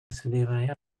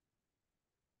Vasudevaya.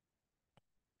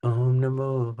 Om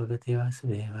Namo Bhagavate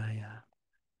Vasudevaya.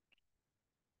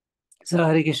 So,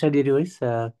 Hare Krishna, dear viewers.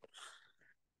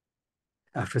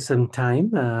 After some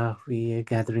time, we are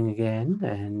gathering again,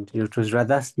 and it was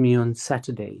Radhastami on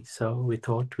Saturday. So, we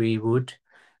thought we would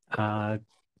try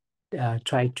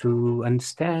to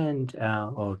understand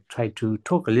or try to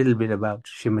talk a little bit about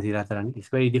Srimati Radharani. It's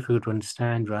very difficult to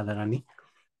understand Radharani.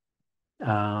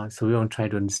 So, we won't try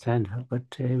to understand her,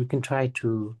 but we can try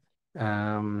to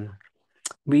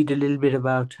read a little bit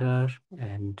about her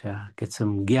and get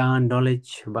some gyan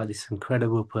knowledge about this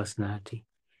incredible personality.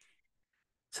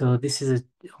 So this is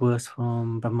a verse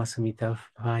from Brahma Samhita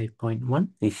 5.1.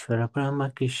 Ishvara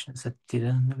Brahma Krishna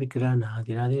Satchidana Vigrana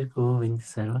Adiradir Govind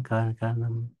Sarvakar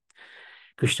Karanam.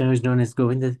 Krishna is known as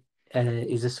Govinda,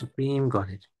 is a supreme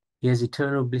Godhead. He has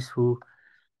eternal blissful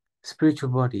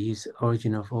spiritual body. He is the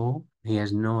origin of all. He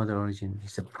has no other origin.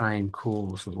 He's the prime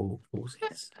cause of all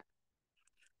causes.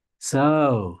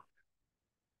 So,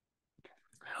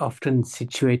 often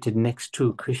situated next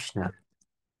to Krishna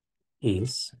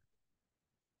is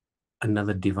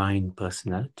another divine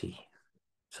personality.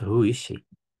 So who is she?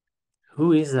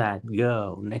 Who is that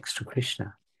girl next to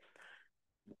Krishna?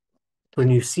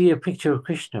 When you see a picture of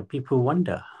Krishna, people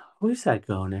wonder, who is that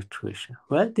girl next to Krishna?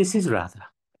 Well, this is Radha.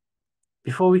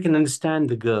 Before we can understand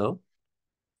the girl,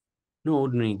 no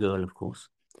ordinary girl, of course,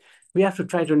 we have to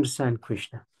try to understand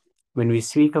Krishna. When we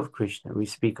speak of Krishna, we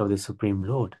speak of the Supreme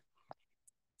Lord,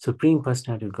 Supreme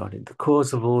Personality of Godhead, the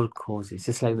cause of all causes,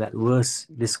 just like that verse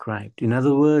described. In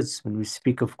other words, when we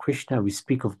speak of Krishna, we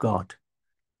speak of God.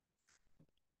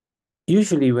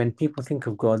 Usually when people think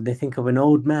of God, they think of an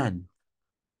old man,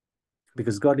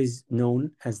 because God is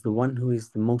known as the one who is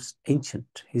the most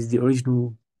ancient. He's the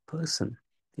original person.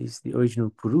 He's the original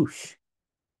Purush.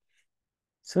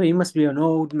 So he must be an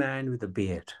old man with a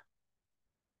beard,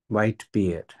 white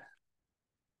beard.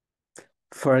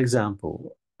 For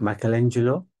example,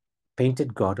 Michelangelo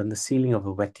painted God on the ceiling of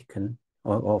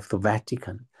the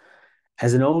Vatican,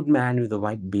 as an old man with a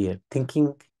white beard,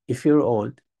 thinking if you're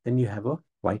old, then you have a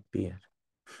white beard.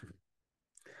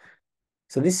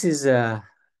 So this is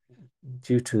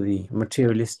due to the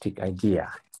materialistic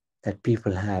idea that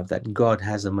people have that God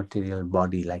has a material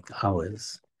body like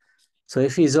ours. So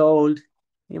if he's old,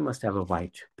 he must have a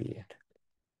white beard.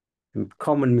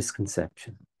 Common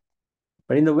misconception.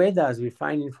 But in the Vedas, we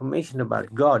find information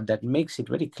about God that makes it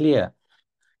very clear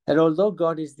that although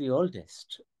God is the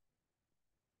oldest,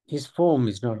 his form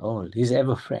is not old. He's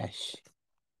ever fresh.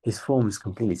 His form is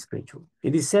completely spiritual.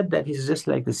 It is said that he's just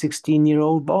like a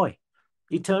 16-year-old boy,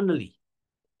 eternally.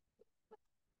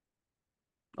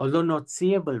 Although not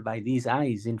seeable by these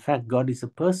eyes, in fact, God is a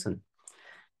person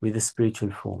with a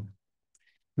spiritual form.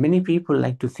 Many people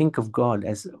like to think of God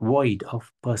as void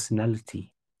of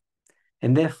personality,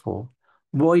 and therefore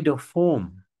void of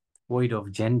form, void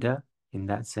of gender in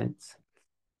that sense.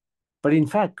 But in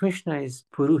fact, Krishna is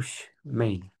Purush,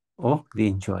 male, or the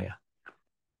enjoyer.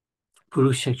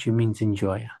 Purush actually means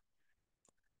enjoyer.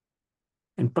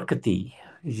 And Prakati,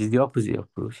 which is the opposite of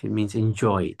Purush, it means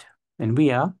enjoyed. And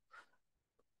we are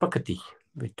Prakati,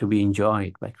 to be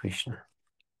enjoyed by Krishna.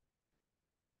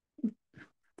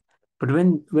 But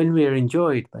when we are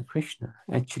enjoyed by Krishna,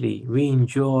 actually we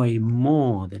enjoy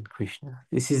more than Krishna.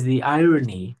 This is the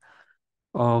irony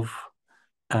of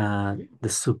the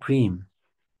Supreme.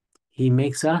 He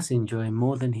makes us enjoy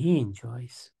more than he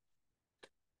enjoys.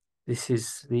 This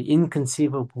is the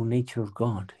inconceivable nature of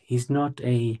God. He's not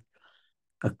a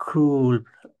cruel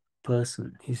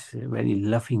person. He's a very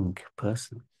loving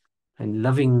person. And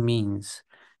loving means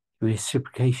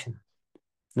reciprocation.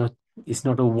 It's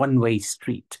not a one-way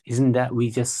street. Isn't that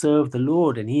we just serve the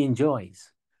Lord and he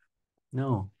enjoys?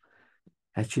 No.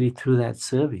 Actually, through that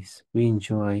service, we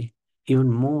enjoy even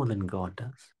more than God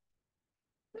does.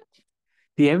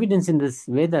 The evidence in the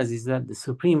Vedas is that the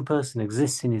Supreme Person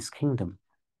exists in his kingdom,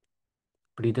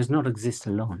 but he does not exist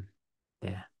alone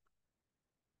there.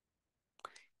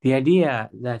 The idea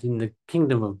that in the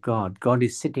kingdom of God, God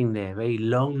is sitting there very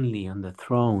lonely on the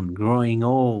throne, growing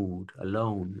old,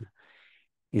 alone,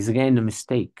 is again a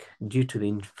mistake due to the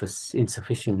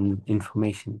insufficient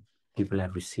information people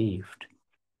have received.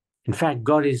 In fact,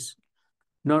 God is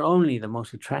not only the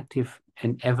most attractive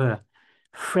and ever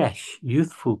fresh,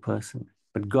 youthful person,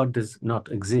 but God does not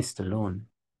exist alone.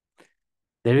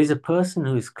 There is a person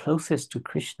who is closest to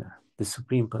Krishna, the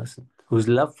Supreme Person, whose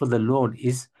love for the Lord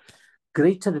is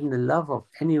greater than the love of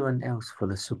anyone else for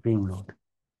the Supreme Lord.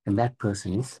 And that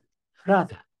person is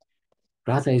Radha.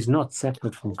 Radha is not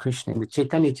separate from Krishna. In the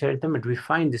Chaitanya Charitamrita, we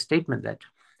find the statement that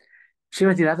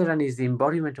Srimati Radharani is the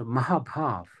embodiment of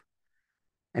Mahabhav,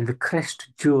 and the crest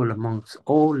jewel amongst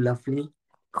all lovely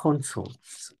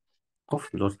consorts of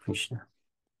Lord Krishna.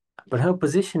 But her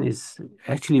position is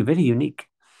actually very unique.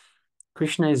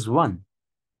 Krishna is one,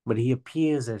 but he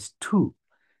appears as two,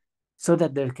 so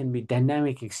that there can be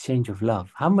dynamic exchange of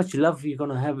love. How much love are you going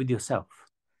to have with yourself?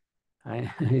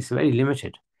 It's very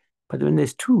limited. But when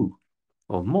there's two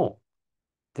or more,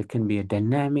 there can be a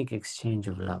dynamic exchange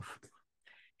of love.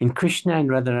 In Krishna and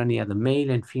Radharani are the male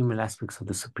and female aspects of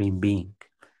the Supreme Being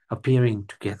appearing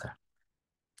together.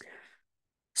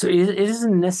 So it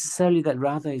isn't necessarily that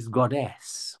Radha is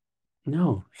goddess.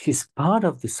 No, she's part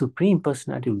of the Supreme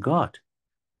Personality of God.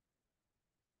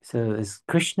 So there's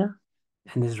Krishna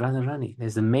and there's Radharani.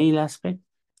 There's the male aspect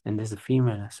and there's the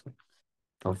female aspect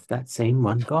of that same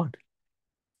one God.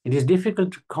 It is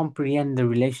difficult to comprehend the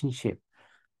relationship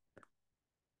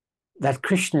that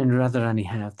Krishna and Radharani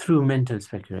have through mental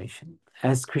speculation,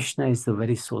 as Krishna is the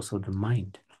very source of the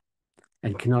mind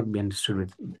and cannot be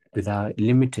understood with our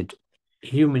limited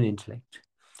human intellect.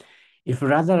 If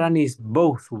Radharani is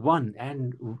both one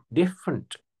and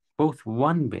different, both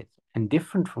one with and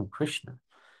different from Krishna,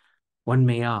 one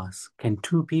may ask, can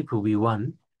two people be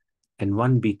one and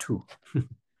one be two?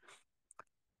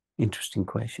 Interesting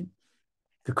question.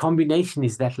 The combination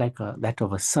is that that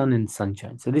of a sun and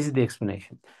sunshine. So this is the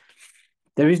explanation.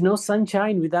 There is no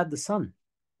sunshine without the sun,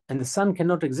 and the sun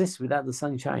cannot exist without the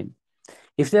sunshine.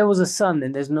 If there was a sun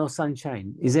and there's no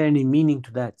sunshine, is there any meaning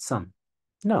to that sun?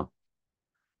 No.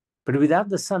 But without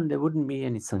the sun, there wouldn't be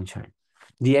any sunshine.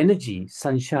 The energy,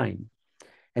 sunshine,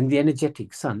 and the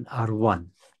energetic sun are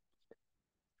one,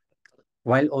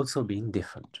 while also being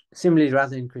different. Similarly,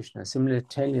 Radha and Krishna,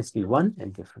 simultaneously one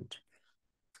and different.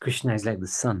 Krishna is like the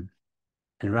sun,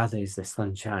 and Radha is the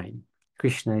sunshine.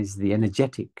 Krishna is the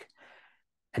energetic,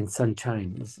 and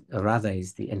Radha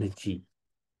is the energy.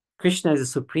 Krishna is the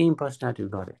Supreme Personality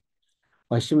of Godhead,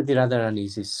 while Srimati Radharani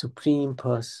is his supreme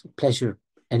pleasure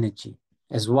energy.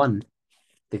 As one,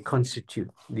 they constitute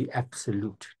the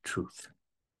absolute truth.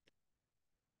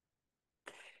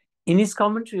 In his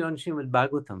commentary on Srimad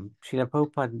Bhagavatam, Srila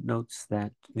Prabhupada notes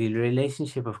that the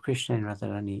relationship of Krishna and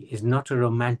Radharani is not a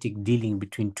romantic dealing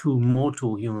between two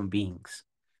mortal human beings.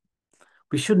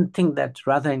 We shouldn't think that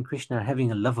Radha and Krishna are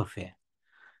having a love affair,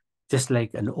 just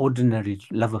like an ordinary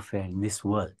love affair in this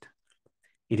world.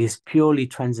 It is purely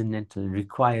transcendental and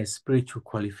requires spiritual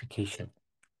qualification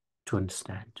to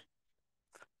understand.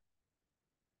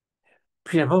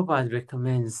 Srila Prabhupada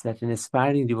recommends that an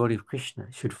aspiring devotee of Krishna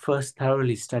should first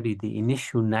thoroughly study the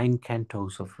initial 9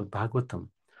 cantos of the Bhagavatam,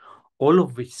 all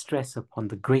of which stress upon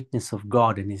the greatness of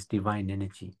God and his divine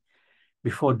energy,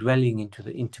 before dwelling into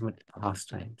the intimate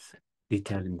pastimes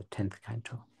detailed in the 10th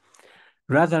canto.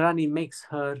 Radharani makes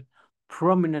her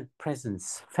prominent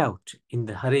presence felt in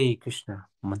the Hare Krishna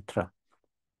mantra.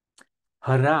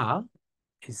 Hara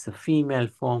is the female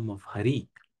form of Hari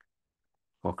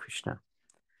or Krishna,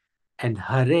 and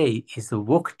Hare is the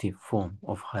vocative form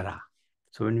of Hara.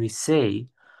 So when we say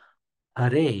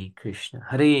Hare Krishna,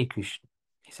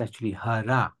 it's actually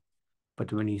Hara.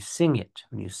 But when you sing it,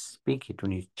 when you speak it,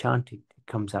 when you chant it, it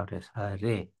comes out as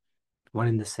Hare, one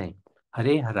and the same.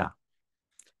 Hare Hara.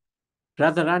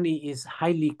 Radharani is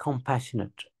highly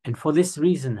compassionate, and for this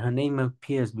reason her name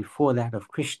appears before that of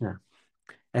Krishna,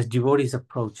 as devotees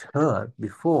approach her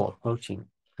before approaching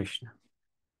Krishna.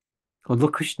 Although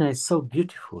Krishna is so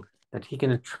beautiful that he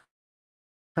can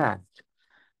attract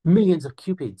millions of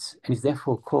cupids and is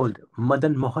therefore called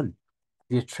Madan Mohan,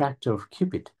 the attractor of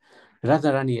Cupid,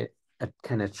 Radharani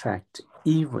can attract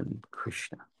even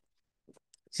Krishna.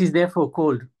 She is therefore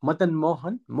called Madan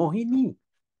Mohan Mohini,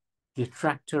 the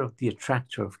attractor of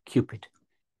Cupid.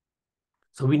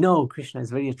 So we know Krishna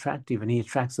is very attractive and he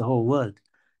attracts the whole world.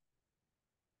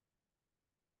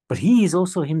 But he is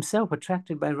also himself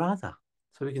attracted by Radha.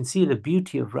 So we can see the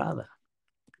beauty of Radha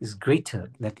is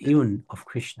greater than even of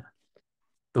Krishna.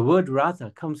 The word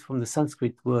Radha comes from the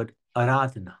Sanskrit word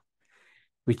Aradhana,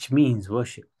 which means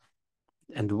worship.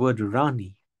 And the word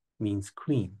Rani means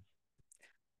queen.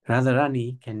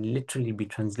 Radharani can literally be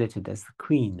translated as the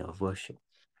queen of worship.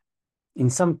 In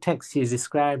some texts, she is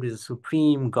described as a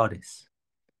supreme goddess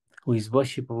who is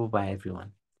worshipable by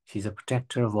everyone. She is a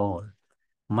protector of all,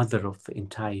 mother of the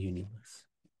entire universe.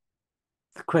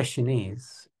 The question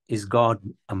is God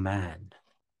a man?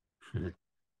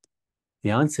 The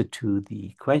answer to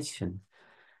the question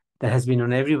that has been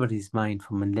on everybody's mind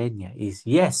for millennia is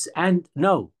yes and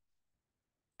no.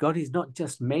 God is not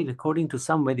just male. According to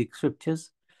some Vedic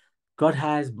scriptures, God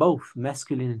has both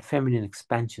masculine and feminine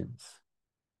expansions.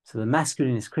 So the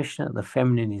masculine is Krishna, the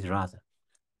feminine is Radha.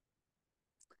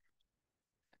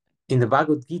 In the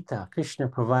Bhagavad Gita, Krishna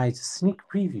provides a sneak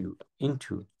preview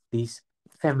into these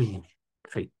feminine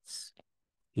traits.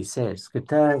 He says,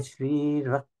 Krita Shri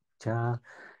Rakcha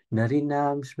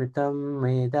Narinam Smritam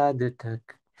Medadritak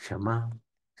Shama.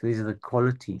 So these are the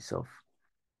qualities of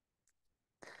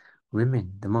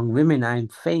women. Among women, I am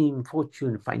fame,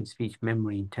 fortune, fine speech,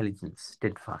 memory, intelligence,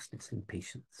 steadfastness, and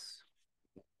patience.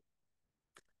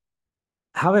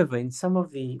 However, in some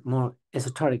of the more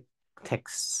esoteric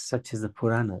texts, such as the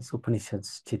Puranas,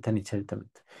 Upanishads, Chaitanya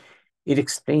Charitamrita, it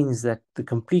explains that the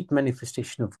complete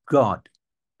manifestation of God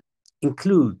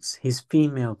includes his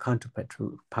female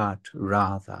counterpart,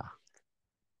 Radha.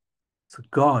 So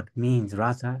God means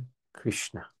Radha,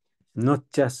 Krishna, not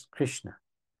just Krishna.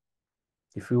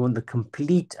 If we want the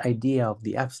complete idea of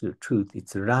the absolute truth,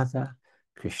 it's Radha,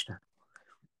 Krishna.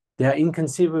 They are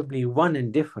inconceivably one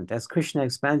and different, as Krishna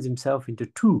expands himself into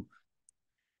two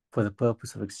for the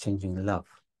purpose of exchanging love.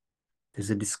 There's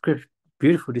a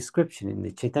beautiful description in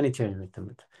the Chaitanya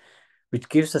Charitamrita, which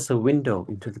gives us a window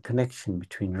into the connection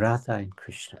between Radha and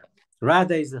Krishna.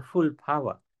 Radha is the full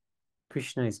power.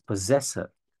 Krishna is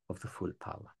possessor of the full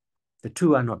power. The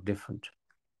two are not different,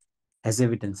 as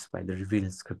evidenced by the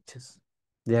revealed scriptures.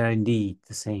 They are indeed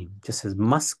the same, just as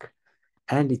musk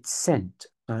and its scent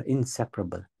are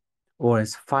inseparable, or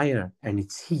as fire and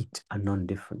its heat are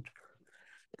non-different.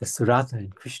 The Radha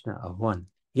and Krishna are one,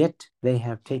 yet they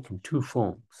have taken two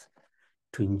forms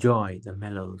to enjoy the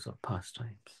mellows of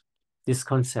pastimes. This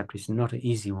concept is not an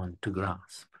easy one to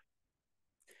grasp.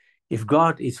 If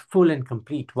God is full and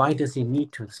complete, why does he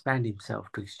need to expand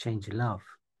himself to exchange love?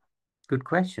 Good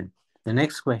question. The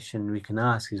next question we can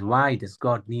ask is, why does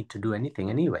God need to do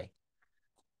anything anyway?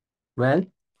 Well,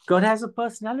 God has a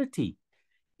personality.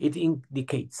 It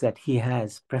indicates that he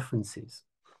has preferences.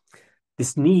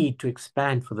 This need to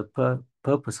expand for the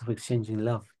purpose of exchanging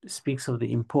love speaks of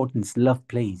the importance love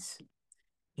plays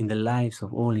in the lives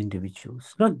of all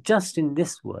individuals, not just in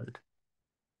this world,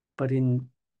 but in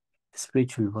the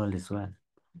spiritual world as well.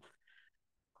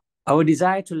 Our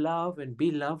desire to love and be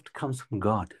loved comes from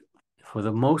God. For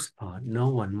the most part, no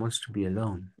one wants to be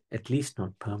alone, at least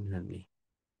not permanently.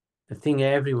 The thing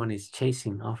everyone is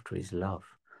chasing after is love.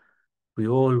 We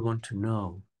all want to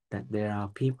know that there are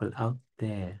people out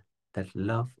there that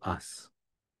love us.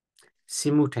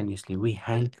 Simultaneously, we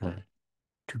hanker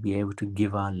to be able to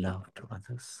give our love to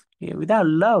others. Yeah, without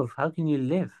love, how can you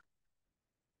live?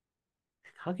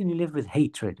 How can you live with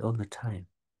hatred all the time?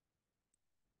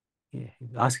 Yeah,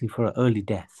 asking for an early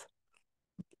death.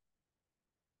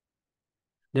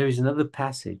 There is another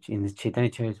passage in the Chaitanya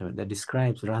Charitamrita that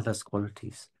describes Radha's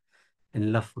qualities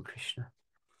and love for Krishna.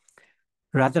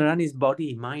 Radharani's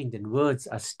body, mind, and words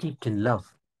are steeped in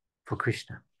love for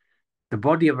Krishna. The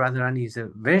body of Radharani is a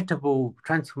veritable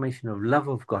transformation of love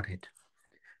of Godhead.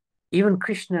 Even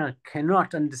Krishna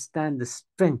cannot understand the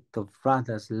strength of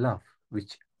Radha's love,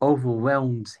 which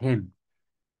overwhelms him.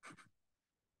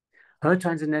 Her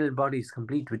transcendental body is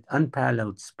complete with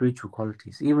unparalleled spiritual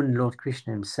qualities. Even Lord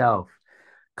Krishna himself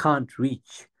can't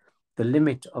reach the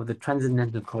limit of the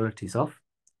transcendental qualities of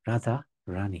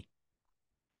Radharani.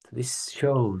 So this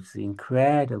shows the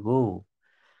incredible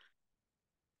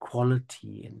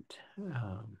quality and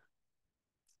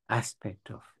aspect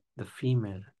of the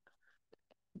female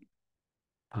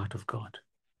part of God.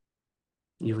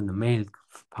 Even the male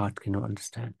part cannot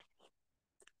understand.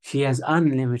 She has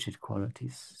unlimited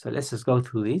qualities. So let's just go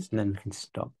through these and then we can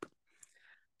stop.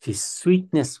 She's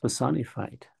sweetness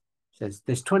personified.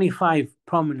 There's 25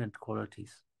 prominent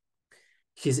qualities.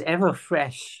 She's ever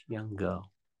fresh, young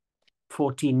girl.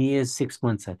 14 years, 6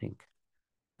 months, I think.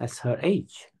 That's her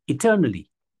age, eternally.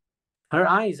 Her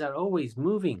eyes are always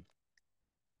moving.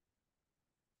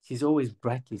 She's always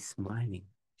brightly smiling.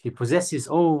 She possesses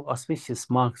all auspicious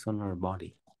marks on her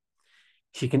body.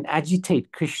 She can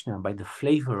agitate Krishna by the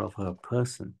flavor of her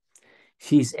person.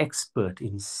 She is expert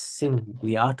in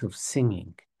the art of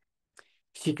singing.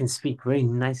 She can speak very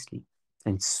nicely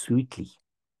and sweetly.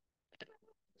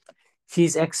 She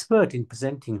is expert in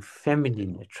presenting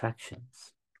feminine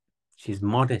attractions. She's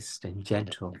modest and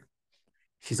gentle.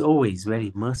 She's always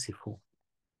very merciful.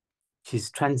 She's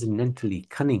transcendentally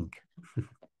cunning.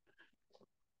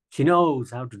 She knows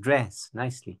how to dress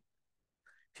nicely.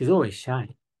 She's always shy,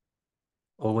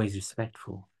 always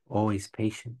respectful, always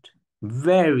patient,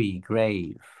 very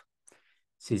grave.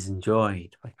 She's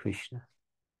enjoyed by Krishna.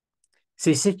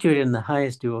 She's situated on the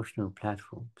highest devotional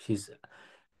platform. She's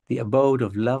the abode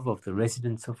of love of the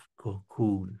residents of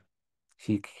Gokul.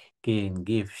 She can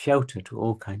give shelter to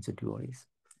all kinds of devotees.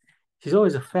 She's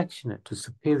always affectionate to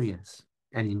superiors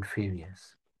and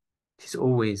inferiors. She's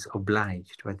always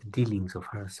obliged by the dealings of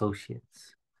her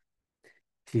associates.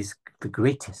 She's the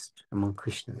greatest among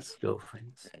Krishna's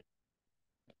girlfriends.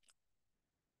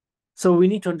 So we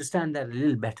need to understand that a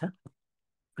little better.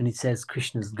 When it says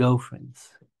Krishna's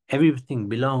girlfriends, everything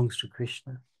belongs to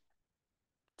Krishna.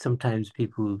 Sometimes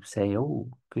people say,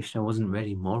 oh, Krishna wasn't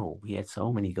very moral. He had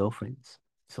so many girlfriends,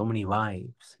 so many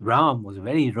wives. Ram was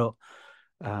very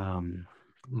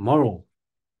moral.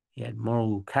 He had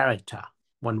moral character,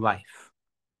 one wife.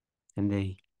 And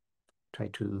they try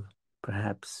to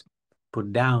perhaps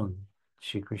put down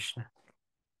Sri Krishna.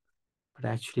 But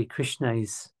actually, Krishna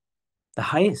is the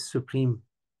highest, supreme,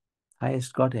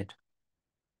 highest Godhead.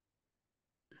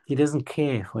 He doesn't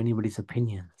care for anybody's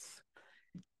opinions.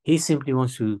 He simply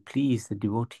wants to please the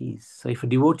devotees. So if a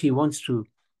devotee wants to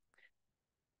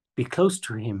be close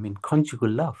to him in conjugal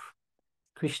love,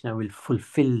 Krishna will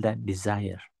fulfill that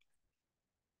desire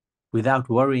without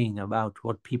worrying about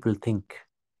what people think.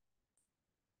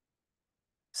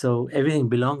 So everything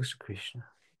belongs to Krishna.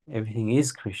 Everything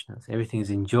is Krishna's. Everything is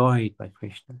enjoyed by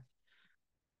Krishna.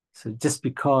 So just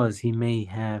because he may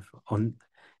have,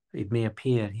 it may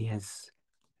appear he has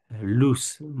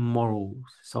loose morals,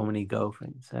 so many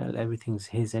girlfriends, everything's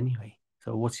his anyway.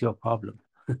 So what's your problem?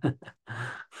 It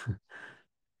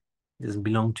doesn't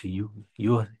belong to you.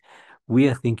 We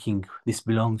are thinking this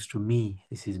belongs to me.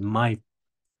 This is my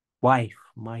wife,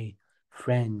 my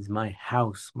friends, my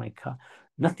house, my car.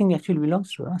 Nothing actually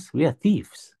belongs to us. We are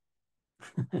thieves.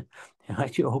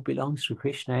 Actually, all belongs to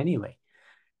Krishna anyway.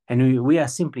 And we are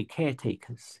simply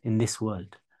caretakers in this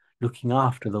world, looking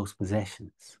after those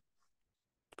possessions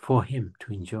for him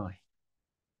to enjoy.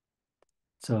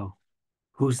 So,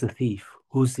 who's the thief?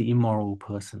 Who's the immoral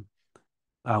person?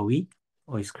 Are we,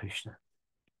 or is Krishna?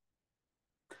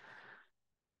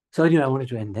 So anyway, I wanted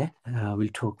to end there. We'll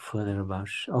talk further about...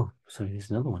 Oh, sorry,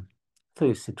 there's another one. I thought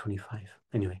you said 25.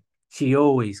 Anyway, she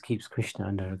always keeps Krishna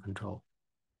under her control.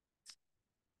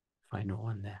 Final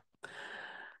one there.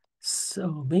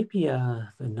 So maybe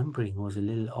the numbering was a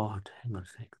little odd. Hang on a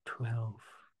sec. 12.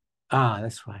 Ah,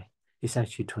 that's right. It's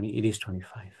actually 20. It is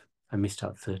 25. I missed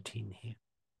out 13 here.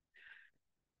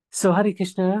 So Hare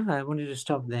Krishna, I wanted to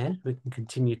stop there. We can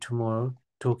continue tomorrow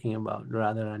talking about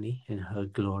Radharani and her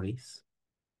glories.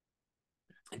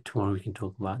 And tomorrow we can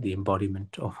talk about the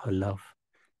embodiment of her love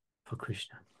for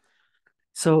Krishna.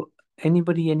 So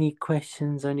anybody, any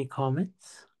questions, any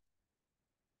comments?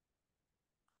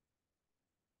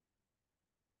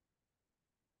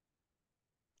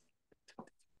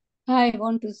 I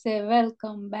want to say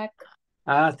welcome back.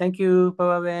 Thank you,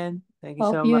 Pavan. Thank you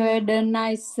Hope so you much. had a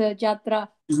nice jatra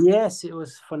Yes, it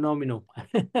was phenomenal.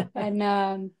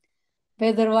 and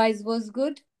weather-wise was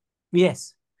good.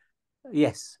 Yes,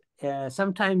 yes.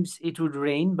 Sometimes it would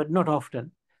rain, but not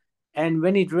often. And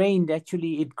when it rained,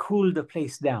 actually, it cooled the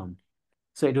place down.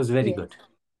 So it was very Yeah. good.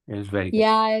 It was very good.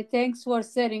 Yeah, thanks for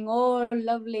sharing all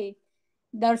lovely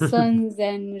darshans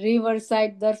and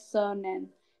riverside darshan and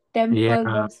temple Yeah,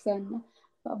 darshan.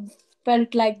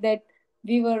 Felt like that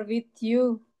we were with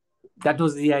you. that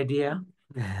was the idea.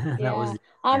 That was Yeah, the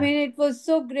I idea. mean, it was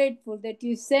so grateful that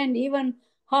you send even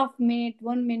half minute,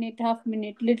 1 minute, half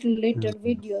minute, little Mm.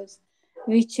 videos,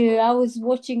 which I was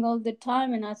watching all the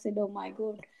time, and I said, "Oh my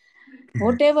God,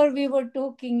 whatever we were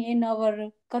talking in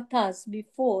our kathas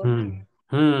before, Hmm.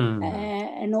 Hmm.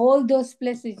 and all those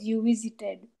places you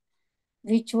visited,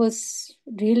 which was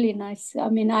really nice. I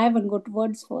mean, I haven't got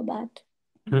words for that,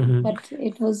 Mhm. but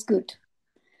it was good.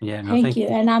 Yeah, no, Thank thank you, you.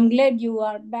 and I'm glad you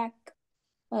are back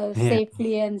Yeah,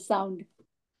 safely and sound."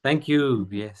 thank you.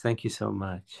 Yes, thank you so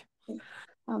much. Thank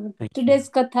you. Today's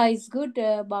katha is good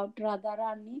about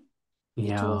Radharani,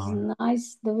 which was Yeah.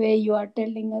 nice the way you are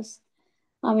telling us.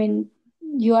 I mean,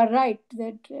 you are right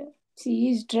that she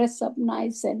is dressed up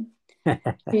nice and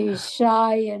she is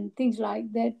shy and things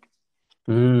like that.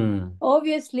 Mm.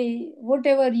 Obviously,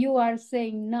 whatever you are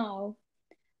saying now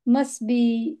must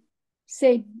be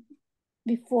said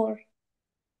before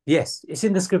Yes, it's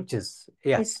in the scriptures. the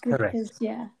Yes, correct. scriptures,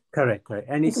 yeah. Correct, correct.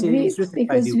 And Because it's written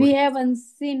by we devotees. haven't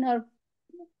seen her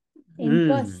in Mm.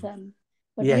 person,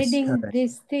 but Yes, reading correct.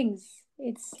 these things,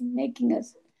 it's making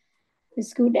us.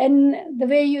 It's good. And the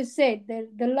way you said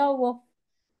that the love of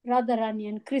Radharani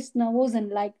and Krishna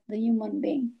wasn't like the human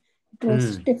being. It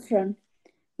was Mm. different,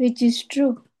 which is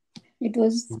true. It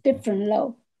was different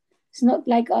love. It's not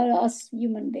like us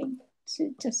human being. It's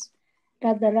just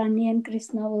Radharani and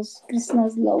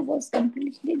Krishna's love was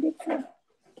completely different.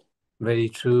 Very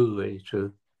true, very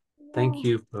true. Yeah. Thank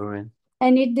you, Lauren.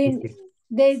 And it Thank didn't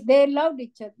you. they loved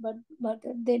each other, but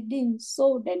they didn't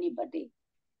sold anybody.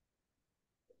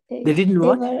 They didn't They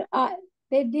what? were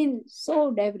they didn't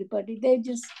sold everybody. They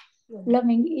just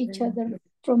loving each other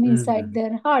from inside Mm.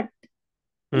 their heart.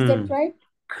 Is that Mm. right?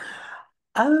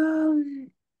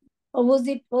 Um, Or was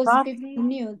people partly,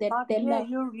 knew that they partly, yeah,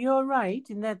 love? you're right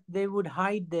in that they would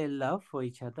hide their love for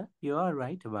each other. You are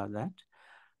right about that.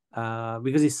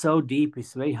 Because it's so deep,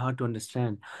 it's very hard to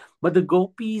understand. But the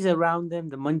gopis around them,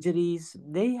 the manjaris,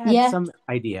 they had Yeah, some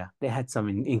idea. They had some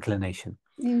inclination.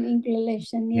 in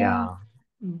inclination, yeah. Yeah,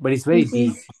 but it's very Which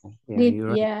deep. is Yeah, deep, you're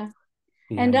right. yeah.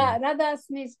 Yeah, And yeah. Radha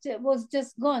Smith was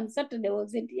just gone Saturday,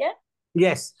 was it? Yeah,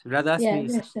 Yes, yeah, Radhasmi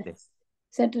is that's Saturday.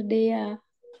 Saturday. Yeah.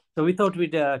 So we thought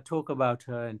we'd talk about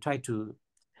her and try to,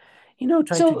 try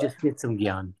to So just get some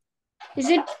gyan. is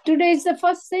it today? Is the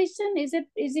first session? Is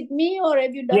it me or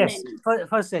have you done Yes, any?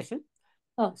 first session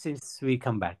Oh, since we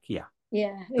come back. Yeah.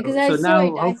 yeah, because So, I so saw now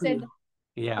it. I hopefully, said I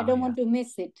yeah, don't yeah. want to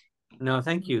miss it. No,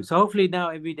 thank you. So hopefully now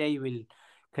every day will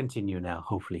continue now.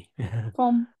 Hopefully.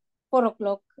 From 4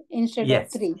 o'clock instead of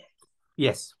Yes. 3.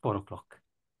 Yes, 4 o'clock.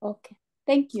 Okay.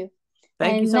 Thank you.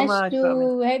 Thank you And so nice much,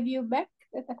 Bhavin. to have you back.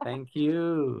 Thank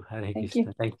you. Hare Thank you.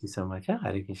 Krishna. Thank you so much. Huh?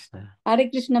 Hare Krishna. Hare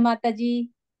Krishna Mataji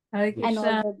Hare and Yes.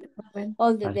 Krishna.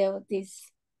 all the Hare,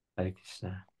 devotees. Hare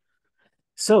Krishna.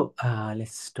 So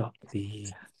let's stop the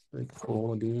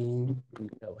recording.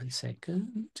 1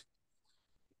 second.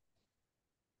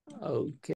 Okay.